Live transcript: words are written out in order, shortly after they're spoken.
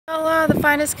Wow, the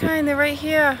finest kind, they're right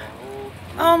here.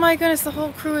 Oh my goodness, the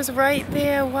whole crew is right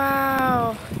there.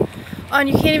 Wow. Oh, and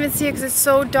you can't even see it because it's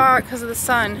so dark because of the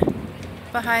sun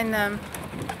behind them.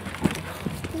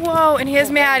 Whoa, and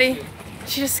here's Maddie.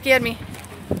 She just scared me.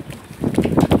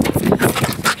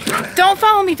 Don't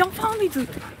follow me, dude.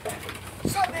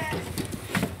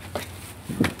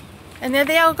 And there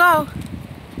they all go.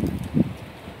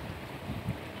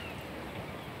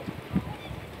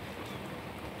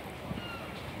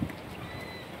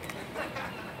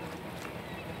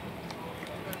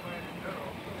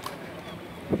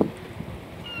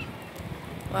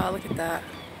 Wow, look at that.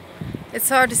 It's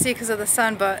hard to see because of the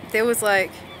sun, but there was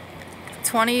like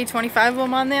 20, 25 of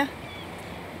them on there.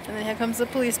 And then here comes the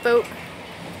police boat.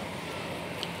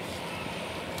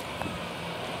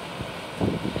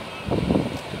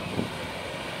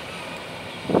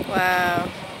 Wow.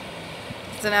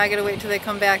 So now I gotta wait till they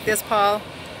come back. There's Paul.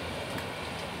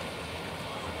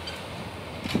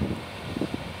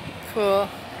 Cool.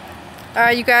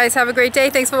 Alright, you guys have a great day.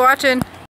 Thanks for watching.